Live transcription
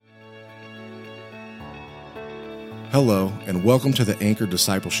Hello, and welcome to the Anchor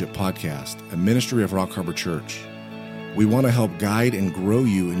Discipleship Podcast, a ministry of Rock Harbor Church. We want to help guide and grow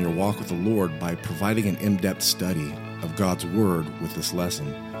you in your walk with the Lord by providing an in-depth study of God's Word with this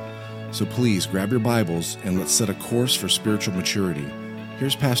lesson. So please grab your Bibles and let's set a course for spiritual maturity.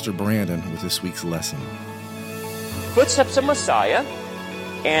 Here's Pastor Brandon with this week's lesson. Footsteps of Messiah.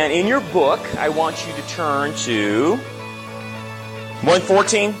 And in your book, I want you to turn to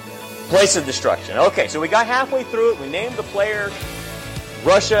 114. Place of destruction. Okay, so we got halfway through it. We named the players.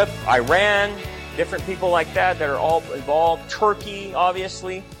 Russia, Iran, different people like that are all involved. Turkey,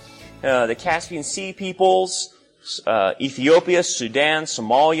 obviously. The Caspian Sea peoples. Ethiopia, Sudan,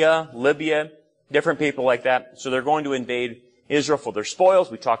 Somalia, Libya. Different people like that. So they're going to invade Israel for their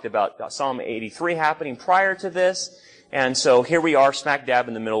spoils. We talked about Psalm 83 happening prior to this. And so here we are smack dab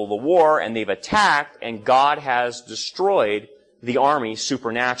in the middle of the war, and they've attacked, and God has destroyed the army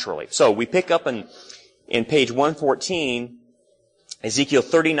supernaturally. So we pick up in page 114, Ezekiel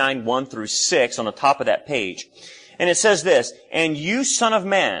 39, 1 through 6 on the top of that page. And it says this, "And you, son of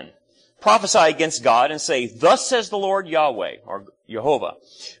man, prophesy against God and say, Thus says the Lord Yahweh," or Jehovah,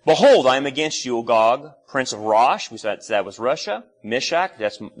 "Behold, I am against you, O Gog, prince of Rosh," that was Russia, Meshach,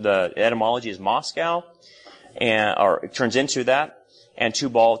 that's the etymology is Moscow, or it turns into that, and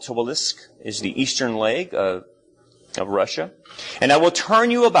Tubal-Tobelisk is the eastern leg of Russia. "And I will turn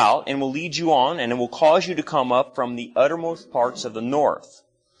you about and will lead you on, and it will cause you to come up from the uttermost parts of the north.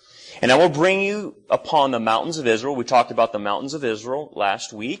 And I will bring you upon the mountains of Israel." We talked about the mountains of Israel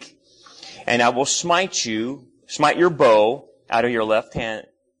last week. "And I will smite your bow out of your left hand,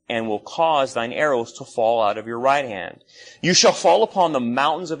 and will cause thine arrows to fall out of your right hand. You shall fall upon the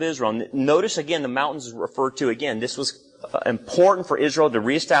mountains of Israel." Notice again, the mountains is referred to again. This was important for Israel to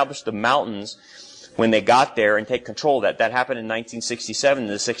reestablish the mountains when they got there and take control of that. That happened in 1967 in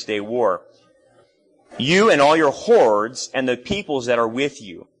the Six-Day War. "You and all your hordes and the peoples that are with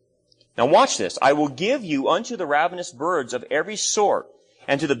you." Now watch this. "I will give you unto the ravenous birds of every sort,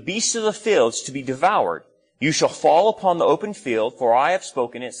 and to the beasts of the fields to be devoured. You shall fall upon the open field, for I have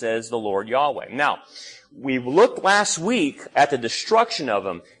spoken it, says the Lord Yahweh." Now, we looked last week at the destruction of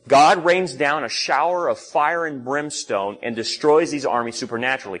them. God rains down a shower of fire and brimstone and destroys these armies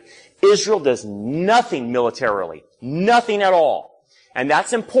supernaturally. Israel does nothing militarily. Nothing at all. And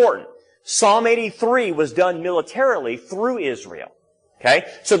that's important. Psalm 83 was done militarily through Israel. Okay?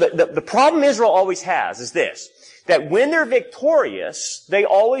 So the problem Israel always has is this, that when they're victorious, they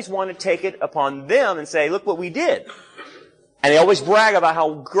always want to take it upon them and say, "Look what we did." And they always brag about how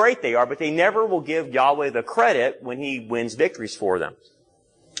great they are, but they never will give Yahweh the credit when He wins victories for them.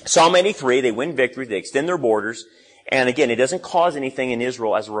 Psalm 83, they win victories, they extend their borders, and again, it doesn't cause anything in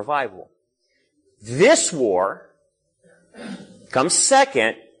Israel as a revival. This war comes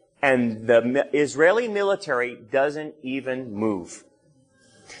second, and the Israeli military doesn't even move.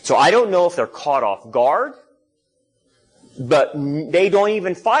 So I don't know if they're caught off guard, but they don't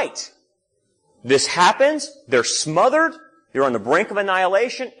even fight. This happens, they're smothered, they're on the brink of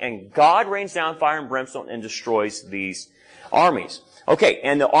annihilation, and God rains down fire and brimstone and destroys these armies. Okay,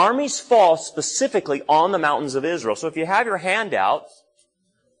 and the armies fall specifically on the mountains of Israel. So if you have your handout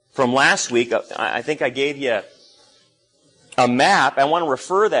from last week, I think I gave you a map. I want to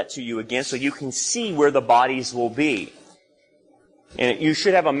refer that to you again so you can see where the bodies will be. And you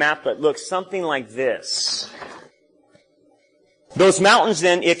should have a map that looks something like this. Those mountains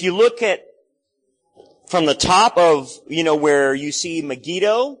then, if you look at from the top of, where you see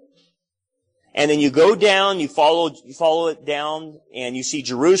Megiddo, and then you go down, you follow it down, and you see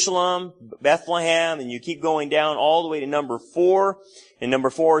Jerusalem, Bethlehem, and you keep going down all the way to number 4. And number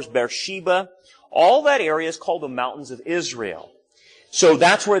 4 is Beersheba. All that area is called the mountains of Israel. So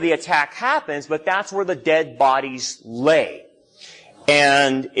that's where the attack happens, but that's where the dead bodies lay.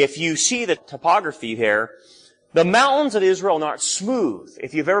 And if you see the topography there, the mountains of Israel are not smooth.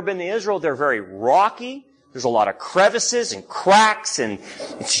 If you've ever been to Israel, they're very rocky. There's a lot of crevices and cracks, and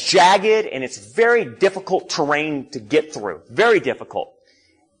it's jagged, and it's very difficult terrain to get through. Very difficult.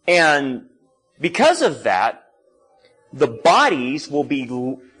 And because of that, the bodies will be,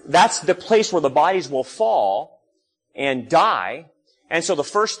 that's the place where the bodies will fall and die. And so the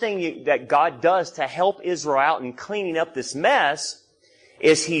first thing that God does to help Israel out in cleaning up this mess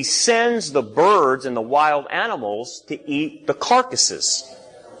is He sends the birds and the wild animals to eat the carcasses.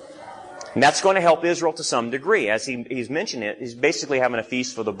 And that's going to help Israel to some degree. As he's mentioned it, he's basically having a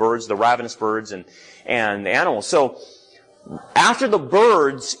feast for the birds, the ravenous birds and the animals. So after the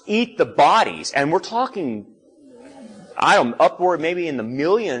birds eat the bodies, and we're talking, upward maybe in the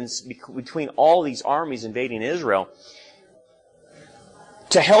millions between all these armies invading Israel,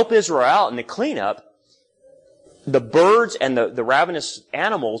 to help Israel out in the cleanup, the birds and the ravenous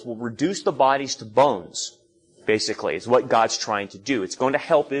animals will reduce the bodies to bones, basically, is what God's trying to do. It's going to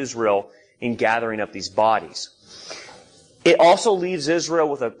help Israel in gathering up these bodies. It also leaves Israel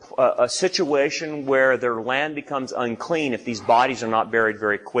with a situation where their land becomes unclean if these bodies are not buried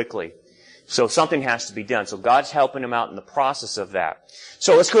very quickly. So something has to be done. So God's helping them out in the process of that.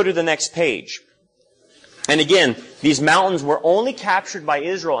 So let's go to the next page. And again, these mountains were only captured by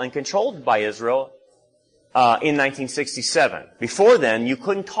Israel and controlled by Israel in 1967. Before then, you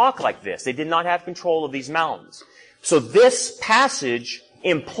couldn't talk like this. They did not have control of these mountains. So this passage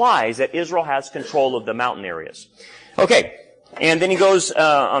implies that Israel has control of the mountain areas. Okay, and then he goes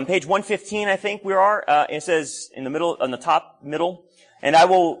on page 115, I think we are. It says in the middle, on the top middle, and I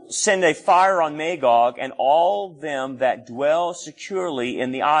will send a fire on Magog and all them that dwell securely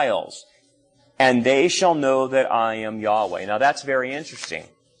in the isles, and they shall know that I am Yahweh. Now that's very interesting.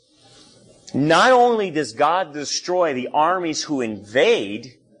 Not only does God destroy the armies who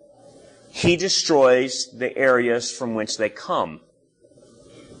invade, He destroys the areas from which they come.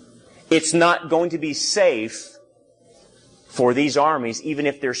 It's not going to be safe for these armies, even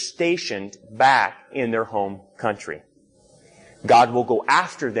if they're stationed back in their home country. God will go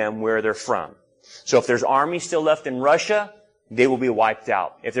after them where they're from. So if there's armies still left in Russia, they will be wiped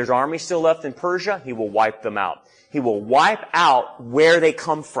out. If there's armies still left in Persia, He will wipe them out. He will wipe out where they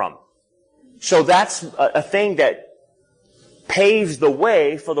come from. So that's a thing that paves the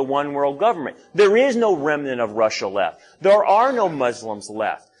way for the one world government. There is no remnant of Russia left. There are no Muslims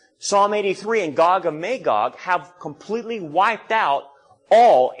left. Psalm 83 and Gog and Magog have completely wiped out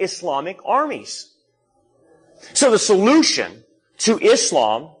all Islamic armies. So the solution to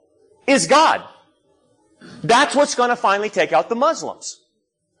Islam is God. That's what's going to finally take out the Muslims.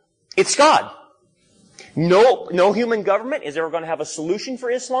 It's God. No human government is ever going to have a solution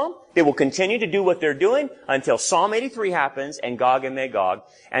for Islam. They will continue to do what they're doing until Psalm 83 happens and Gog and Magog.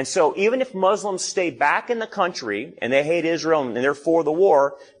 And so even if Muslims stay back in the country and they hate Israel and they're for the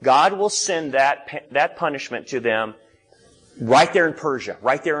war, God will send that punishment to them right there in Persia,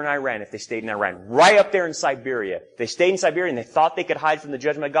 right there in Iran if they stayed in Iran, right up there in Siberia. If they stayed in Siberia and they thought they could hide from the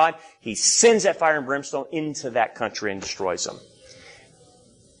judgment of God, He sends that fire and brimstone into that country and destroys them.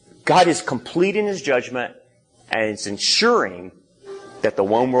 God is complete in His judgment, and it's ensuring that the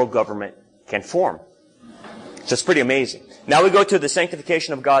one world government can form. So it's pretty amazing. Now we go to the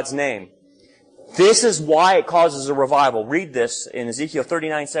sanctification of God's name. This is why it causes a revival. Read this in Ezekiel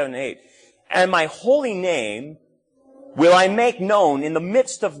 39:7-8. And my holy name will I make known in the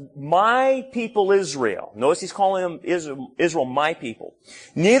midst of my people Israel. Notice He's calling them Israel my people.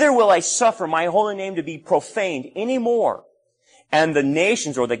 Neither will I suffer my holy name to be profaned anymore. And the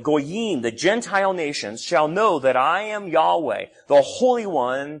nations, or the Goyim, the Gentile nations, shall know that I am Yahweh, the Holy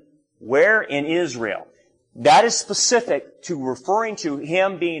One, where in Israel. That is specific to referring to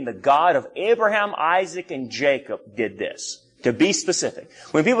Him being the God of Abraham, Isaac, and Jacob did this. To be specific.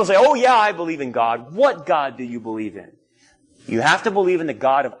 When people say, oh yeah, I believe in God, what God do you believe in? You have to believe in the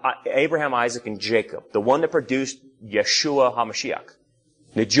God of Abraham, Isaac, and Jacob, the one that produced Yeshua HaMashiach,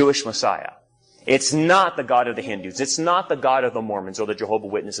 the Jewish Messiah. It's not the God of the Hindus. It's not the God of the Mormons or the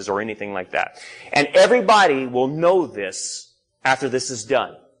Jehovah's Witnesses or anything like that. And everybody will know this after this is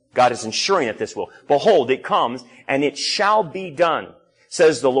done. God is ensuring that this will. Behold, it comes, and it shall be done,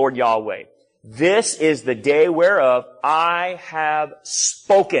 says the Lord Yahweh. This is the day whereof I have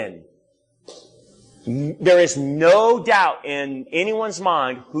spoken. There is no doubt in anyone's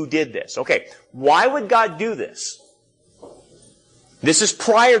mind who did this. Okay, why would God do this? This is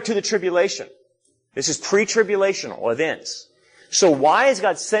prior to the tribulation. This is pre-tribulational events. So why is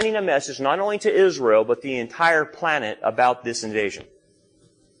God sending a message not only to Israel, but the entire planet about this invasion?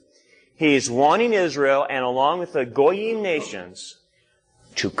 He is wanting Israel, and along with the Goyim nations,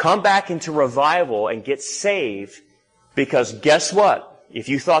 to come back into revival and get saved, because guess what? If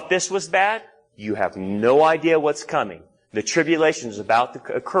you thought this was bad, you have no idea what's coming. The tribulation is about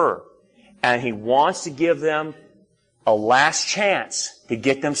to occur. And He wants to give them a last chance to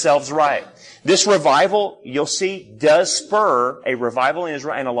get themselves right. This revival, you'll see, does spur a revival in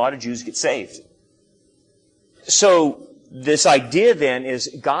Israel, and a lot of Jews get saved. So this idea then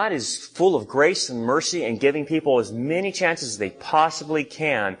is God is full of grace and mercy and giving people as many chances as they possibly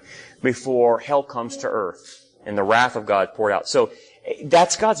can before hell comes to earth and the wrath of God poured out. So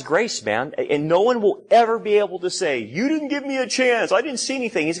that's God's grace, man. And no one will ever be able to say, you didn't give me a chance. I didn't see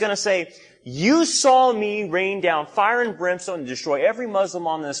anything. He's going to say, you saw me rain down fire and brimstone and destroy every Muslim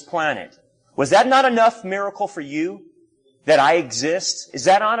on this planet. Was that not enough miracle for you that I exist? Is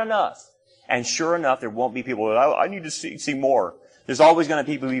that not enough? And sure enough, there won't be people, I need to see more. There's always going to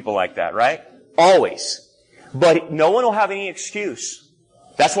be people like that, right? Always. But no one will have any excuse.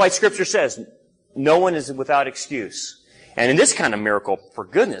 That's why Scripture says no one is without excuse. And in this kind of miracle, for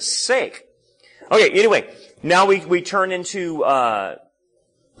goodness sake. Okay, anyway, now we turn into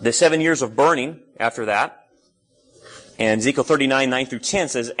the 7 years of burning after that. And Ezekiel 39, 9 through 10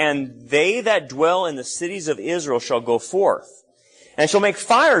 says, "And they that dwell in the cities of Israel shall go forth, and shall make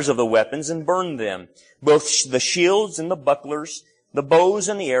fires of the weapons and burn them, both the shields and the bucklers, the bows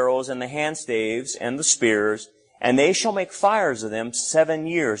and the arrows, and the handstaves and the spears, and they shall make fires of them 7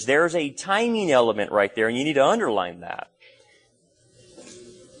 years." There's a timing element right there, and you need to underline that.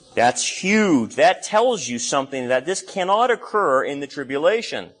 That's huge. That tells you something, that this cannot occur in the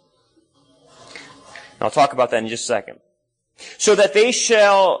tribulation. I'll talk about that in just a second. "So that they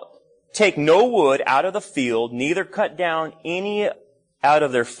shall take no wood out of the field, neither cut down any out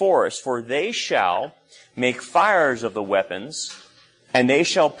of their forest, for they shall make fires of the weapons, and they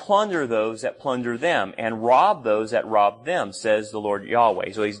shall plunder those that plunder them, and rob those that rob them, says the Lord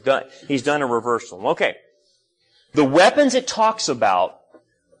Yahweh." So he's done a reversal. Okay. The weapons it talks about,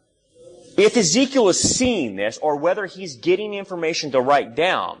 if Ezekiel is seeing this, or whether he's getting information to write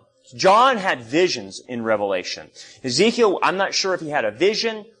down, John had visions in Revelation. Ezekiel, I'm not sure if he had a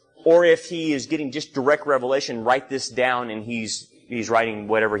vision or if he is getting just direct revelation, write this down, and he's writing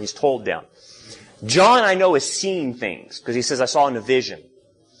whatever he's told down. John, I know, is seeing things because he says, "I saw in a vision."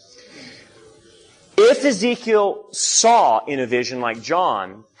 If Ezekiel saw in a vision like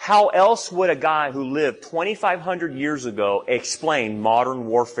John, how else would a guy who lived 2,500 years ago explain modern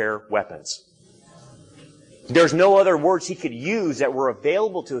warfare weapons? There's no other words he could use that were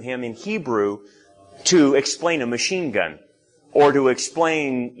available to him in Hebrew to explain a machine gun or to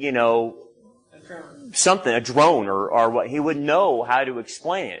explain, something, a drone or what. He would know how to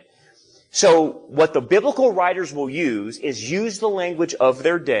explain it. So what the biblical writers will use the language of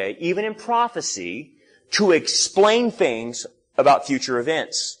their day, even in prophecy, to explain things about future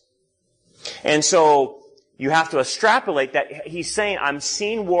events. And so you have to extrapolate that. He's saying, I'm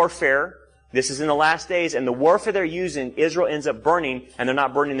seeing warfare. This is in the last days, and the warfare they're using, Israel ends up burning, and they're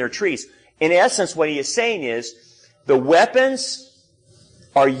not burning their trees. In essence, what he is saying is, the weapons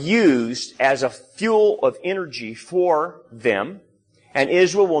are used as a fuel of energy for them, and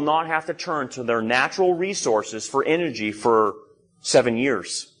Israel will not have to turn to their natural resources for energy for 7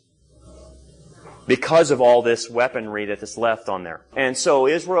 years. Because of all this weaponry that is left on there. And so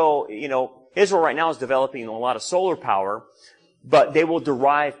Israel right now is developing a lot of solar power, but they will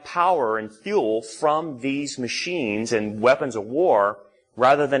derive power and fuel from these machines and weapons of war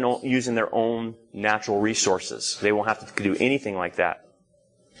rather than using their own natural resources. They won't have to do anything like that.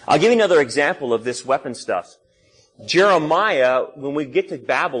 I'll give you another example of this weapon stuff. Jeremiah, when we get to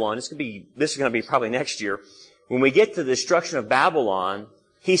Babylon, this is going to be probably next year. When we get to the destruction of Babylon,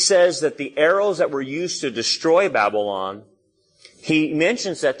 he says that the arrows that were used to destroy Babylon, he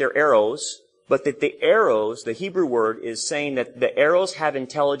mentions that they're arrows, but that the arrows, the Hebrew word, is saying that the arrows have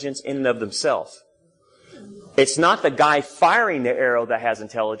intelligence in and of themselves. It's not the guy firing the arrow that has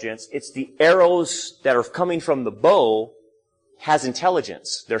intelligence. It's the arrows that are coming from the bow has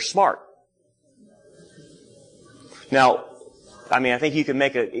intelligence. They're smart. Now, I think you can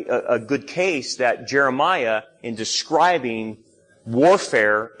make a good case that Jeremiah, in describing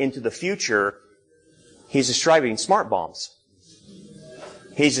warfare into the future, he's describing smart bombs.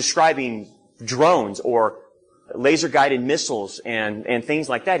 He's describing drones or laser-guided missiles and things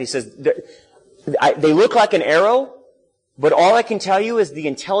like that. He says, they look like an arrow, but all I can tell you is the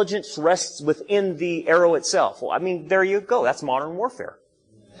intelligence rests within the arrow itself. Well, there you go. That's modern warfare.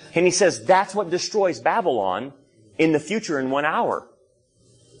 And he says that's what destroys Babylon in the future in 1 hour.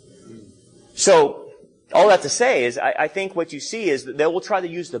 So, all that to say is, I think what you see is that they will try to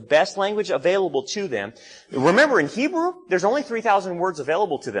use the best language available to them. Remember, in Hebrew, there's only 3,000 words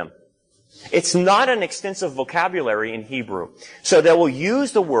available to them. It's not an extensive vocabulary in Hebrew. So they will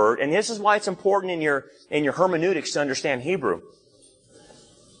use the word, and this is why it's important in your hermeneutics to understand Hebrew.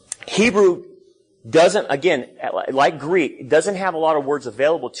 Hebrew doesn't, again, like Greek, doesn't have a lot of words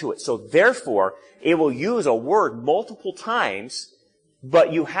available to it. So therefore, it will use a word multiple times,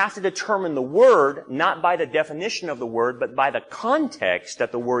 but you have to determine the word not by the definition of the word, but by the context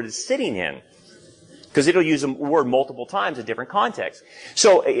that the word is sitting in. Because it'll use a word multiple times in different contexts.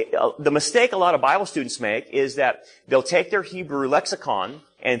 So the mistake a lot of Bible students make is that they'll take their Hebrew lexicon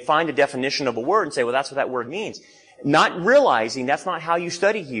and find a definition of a word and say, well, that's what that word means. Not realizing that's not how you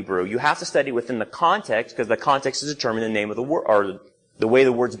study Hebrew. You have to study within the context, because the context is determining the name of the word, or the way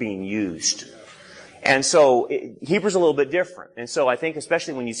the word's being used. And so Hebrew's a little bit different. And so I think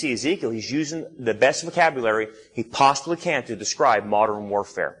especially when you see Ezekiel, he's using the best vocabulary he possibly can to describe modern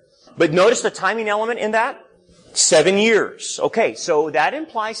warfare. But notice the timing element in that. 7 years. Okay, so that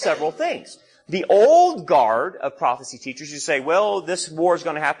implies several things. The old guard of prophecy teachers, you say, well, this war is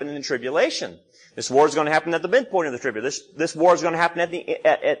going to happen in the tribulation. This war is going to happen at the midpoint of the tribulation. This war is going to happen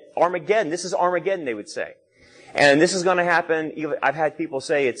at Armageddon. This is Armageddon, they would say. And this is going to happen, I've had people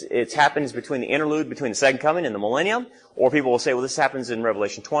say it happens between the interlude, between the second coming and the millennium. Or people will say, well, this happens in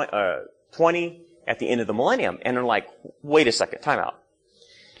Revelation 20 at the end of the millennium. And they're like, wait a second, time out.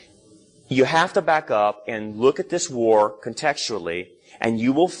 You have to back up and look at this war contextually, and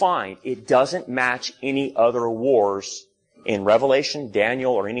you will find it doesn't match any other wars in Revelation,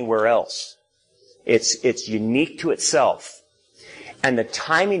 Daniel, or anywhere else. It's unique to itself. And the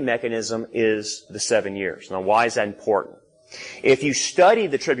timing mechanism is the 7 years. Now, why is that important? If you study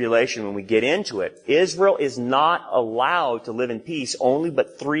the tribulation when we get into it, Israel is not allowed to live in peace only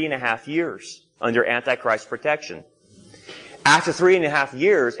but 3.5 years under Antichrist protection. After 3.5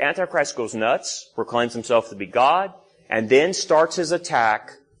 years, Antichrist goes nuts, proclaims himself to be God, and then starts his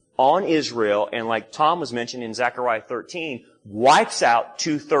attack on Israel, and like Tom was mentioning in Zechariah 13, wipes out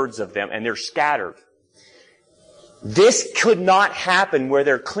 2/3 of them, and they're scattered. This could not happen where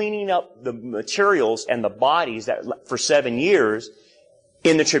they're cleaning up the materials and the bodies for 7 years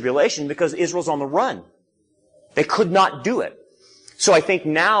in the tribulation because Israel's on the run. They could not do it. So I think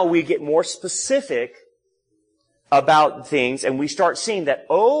now we get more specific about things, and we start seeing that,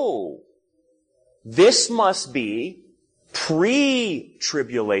 this must be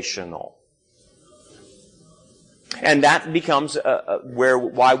pre-tribulational. And that becomes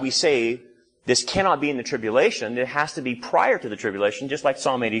why we say this cannot be in the tribulation. It has to be prior to the tribulation, just like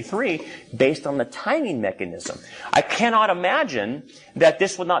Psalm 83, based on the timing mechanism. I cannot imagine that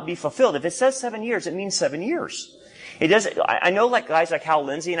this would not be fulfilled. If it says 7 years, it means 7 years. It doesn't. I know like guys like Hal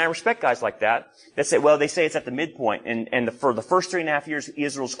Lindsey, and I respect guys like that say, well, they say it's at the midpoint, and for the first 3.5 years,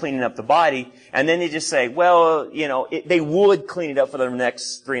 Israel's cleaning up the body, and then they just say, well, they would clean it up for the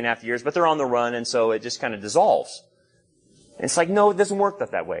next 3.5 years, but they're on the run, and so it just kind of dissolves. And it's like, no, it doesn't work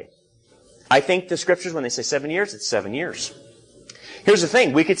that way. I think the scriptures, when they say 7 years, it's 7 years. Here's the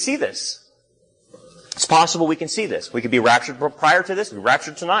thing, we could see this. It's possible we can see this. We could be raptured prior to this, be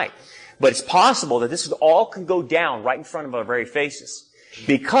raptured tonight. But it's possible that this all can go down right in front of our very faces.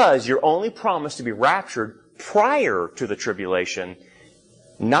 Because you're only promised to be raptured prior to the tribulation,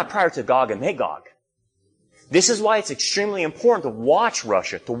 not prior to Gog and Magog. This is why it's extremely important to watch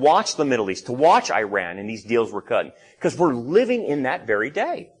Russia, to watch the Middle East, to watch Iran and these deals we're cutting. Because we're living in that very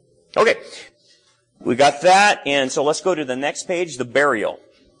day. Okay, we got that, and so let's go to the next page, the burial.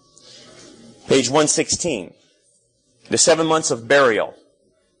 Page 116. The 7 months of burial.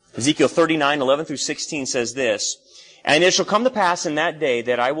 Ezekiel 39:11 through 16 says this, and it shall come to pass in that day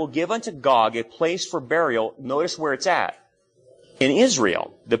that I will give unto Gog a place for burial. Notice where it's at. In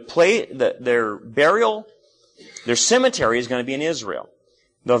Israel. Their burial, their cemetery is going to be in Israel.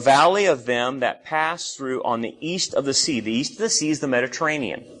 The valley of them that pass through on the east of the sea. The east of the sea is the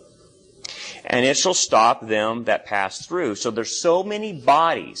Mediterranean. And it shall stop them that pass through. So there's so many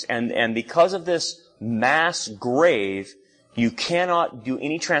bodies. And because of this mass grave, you cannot do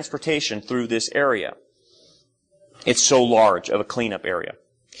any transportation through this area. It's so large of a cleanup area.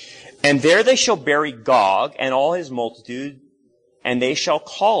 And there they shall bury Gog and all his multitude, and they shall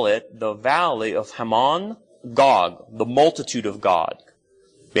call it the valley of Hamon Gog, the multitude of God,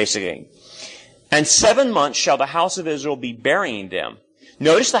 basically. And 7 months shall the house of Israel be burying them.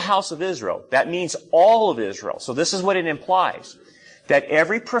 Notice the house of Israel. That means all of Israel. So this is what it implies. That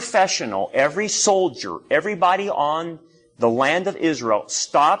every professional, every soldier, everybody on the land of Israel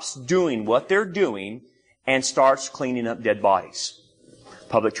stops doing what they're doing and starts cleaning up dead bodies.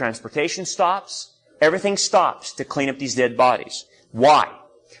 Public transportation stops. Everything stops to clean up these dead bodies. Why?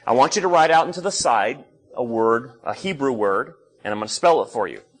 I want you to write out into the side a word, a Hebrew word, and I'm going to spell it for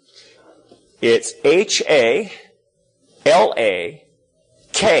you. It's H-A-L-A-K-H-A.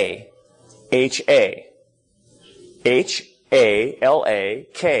 H-A-L-A-K-H-A.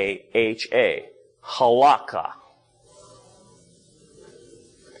 Halakha.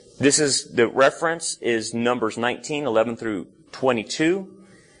 The reference is Numbers 19:11 through 22,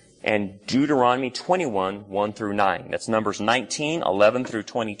 and Deuteronomy 21, 1 through 9. That's Numbers 19:11 through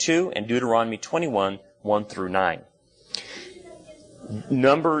 22, and Deuteronomy 21, 1 through 9.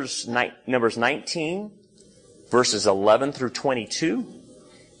 Numbers 19, verses 11 through 22,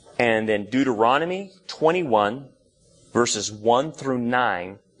 and then Deuteronomy 21, verses 1 through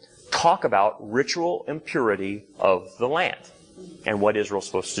 9, talk about ritual impurity of the land and what Israel's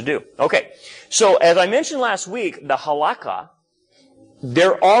supposed to do. Okay, so as I mentioned last week, the halakha, they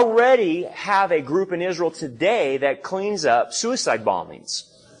already have a group in Israel today that cleans up suicide bombings.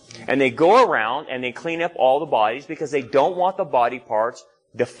 And they go around and they clean up all the bodies because they don't want the body parts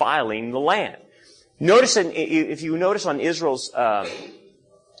defiling the land. If you notice on Israel's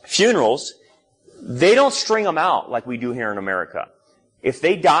funerals, they don't string them out like we do here in America. If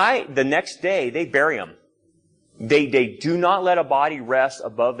they die, the next day they bury them. They do not let a body rest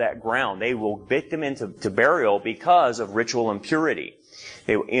above that ground. They will beat them into burial because of ritual impurity.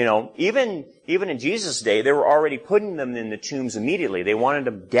 Even in Jesus' day, they were already putting them in the tombs immediately. They wanted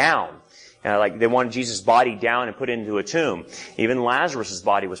them down. Like they wanted Jesus' body down and put into a tomb. Even Lazarus'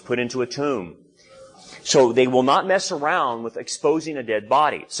 body was put into a tomb. So they will not mess around with exposing a dead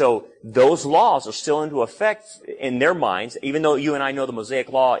body. So those laws are still into effect in their minds. Even though you and I know the Mosaic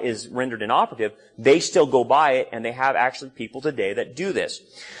law is rendered inoperative, they still go by it, and they have actually people today that do this.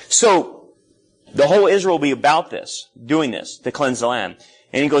 So the whole Israel will be about this, doing this, to cleanse the land.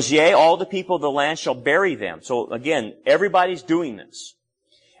 And he goes, yea, all the people of the land shall bury them. So again, everybody's doing this.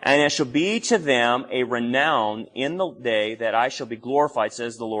 And it shall be to them a renown in the day that I shall be glorified,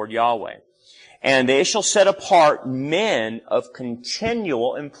 says the Lord Yahweh. And they shall set apart men of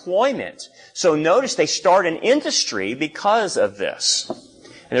continual employment. So notice they start an industry because of this.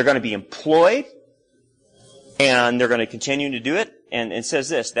 And they're going to be employed, and they're going to continue to do it. And it says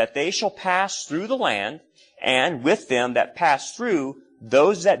this, that they shall pass through the land, and with them that pass through,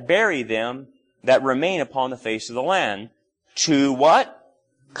 those that bury them that remain upon the face of the land, to what?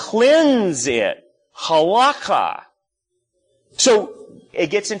 Cleanse it. Halakha. So, it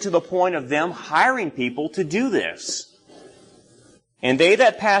gets into the point of them hiring people to do this. And they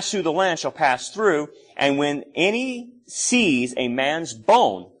that pass through the land shall pass through, and when any sees a man's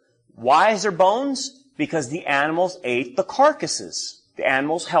bone, why is there bones? Because the animals ate the carcasses. The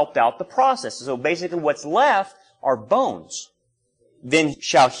animals helped out the process. So basically what's left are bones. Then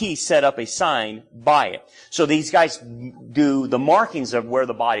shall he set up a sign by it. So these guys do the markings of where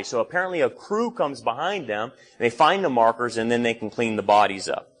the body. So apparently a crew comes behind them, they find the markers, and then they can clean the bodies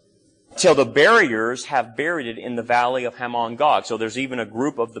up. Till the buriers have buried it in the valley of Hamon Gog. So there's even a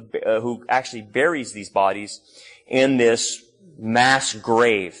group of who actually buries these bodies in this mass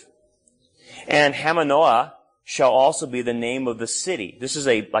grave. And Hamanoah shall also be the name of the city. This is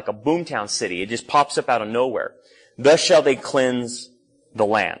like a boomtown city. It just pops up out of nowhere. Thus shall they cleanse the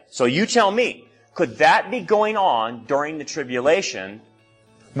land. So you tell me, could that be going on during the tribulation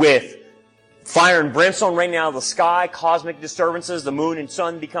with fire and brimstone raining out of the sky, cosmic disturbances, the moon and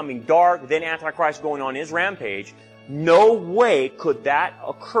sun becoming dark, then Antichrist going on his rampage? No way could that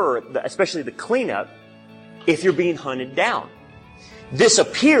occur, especially the cleanup, if you're being hunted down. This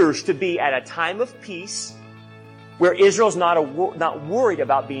appears to be at a time of peace where Israel's not worried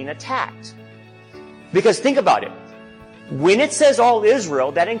about being attacked. Because think about it. When it says all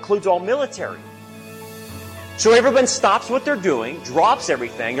Israel, that includes all military. So everyone stops what they're doing, drops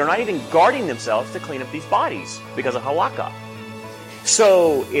everything. They're not even guarding themselves to clean up these bodies because of halakha.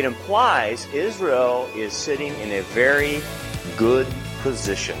 So it implies Israel is sitting in a very good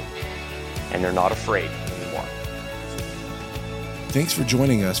position, and they're not afraid anymore. Thanks for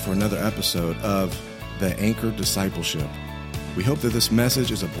joining us for another episode of The Anchor Discipleship. We hope that this message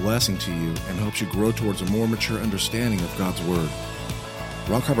is a blessing to you and helps you grow towards a more mature understanding of God's Word.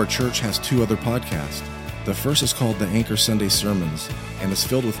 Rock Harbor Church has 2 other podcasts. The first is called The Anchor Sunday Sermons and is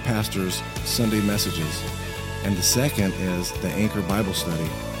filled with pastors' Sunday messages. And the second is The Anchor Bible Study.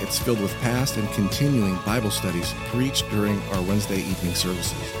 It's filled with past and continuing Bible studies preached during our Wednesday evening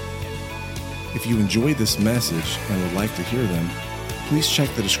services. If you enjoyed this message and would like to hear them, please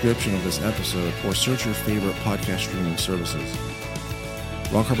check the description of this episode or search your favorite podcast streaming services.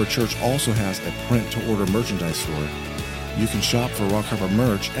 Rock Harbor Church also has a print-to-order merchandise store. You can shop for Rock Harbor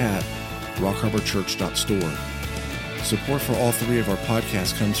merch at rockharborchurch.store. Support for all 3 of our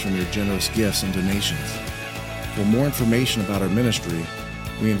podcasts comes from your generous gifts and donations. For more information about our ministry,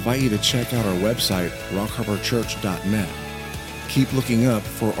 we invite you to check out our website, rockharborchurch.net. Keep looking up,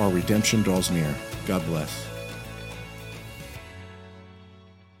 for our redemption draws near. God bless.